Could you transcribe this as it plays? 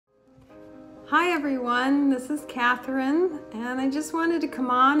Hi everyone, this is Katherine, and I just wanted to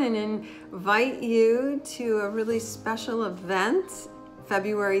come on and invite you to a really special event,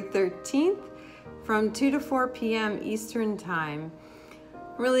 February 13th from 2 to 4 p.m. Eastern Time.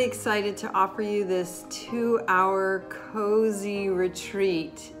 I'm really excited to offer you this 2-hour cozy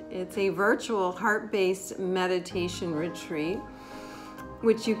retreat. It's a virtual heart-based meditation retreat,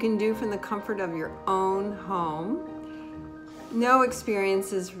 which you can do from the comfort of your own home. No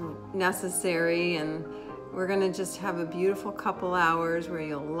experience is necessary, and we're going to just have a beautiful couple hours where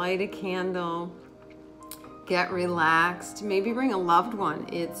you'll light a candle, get relaxed, maybe bring a loved one.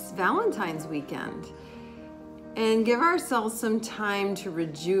 It's Valentine's weekend, and give ourselves some time to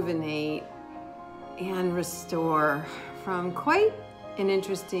rejuvenate and restore from quite an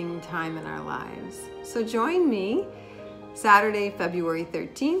interesting time in our lives. So join me Saturday, February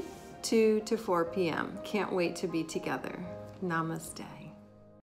 13th, 2 to 4 p.m. Can't wait to be together. Namaste.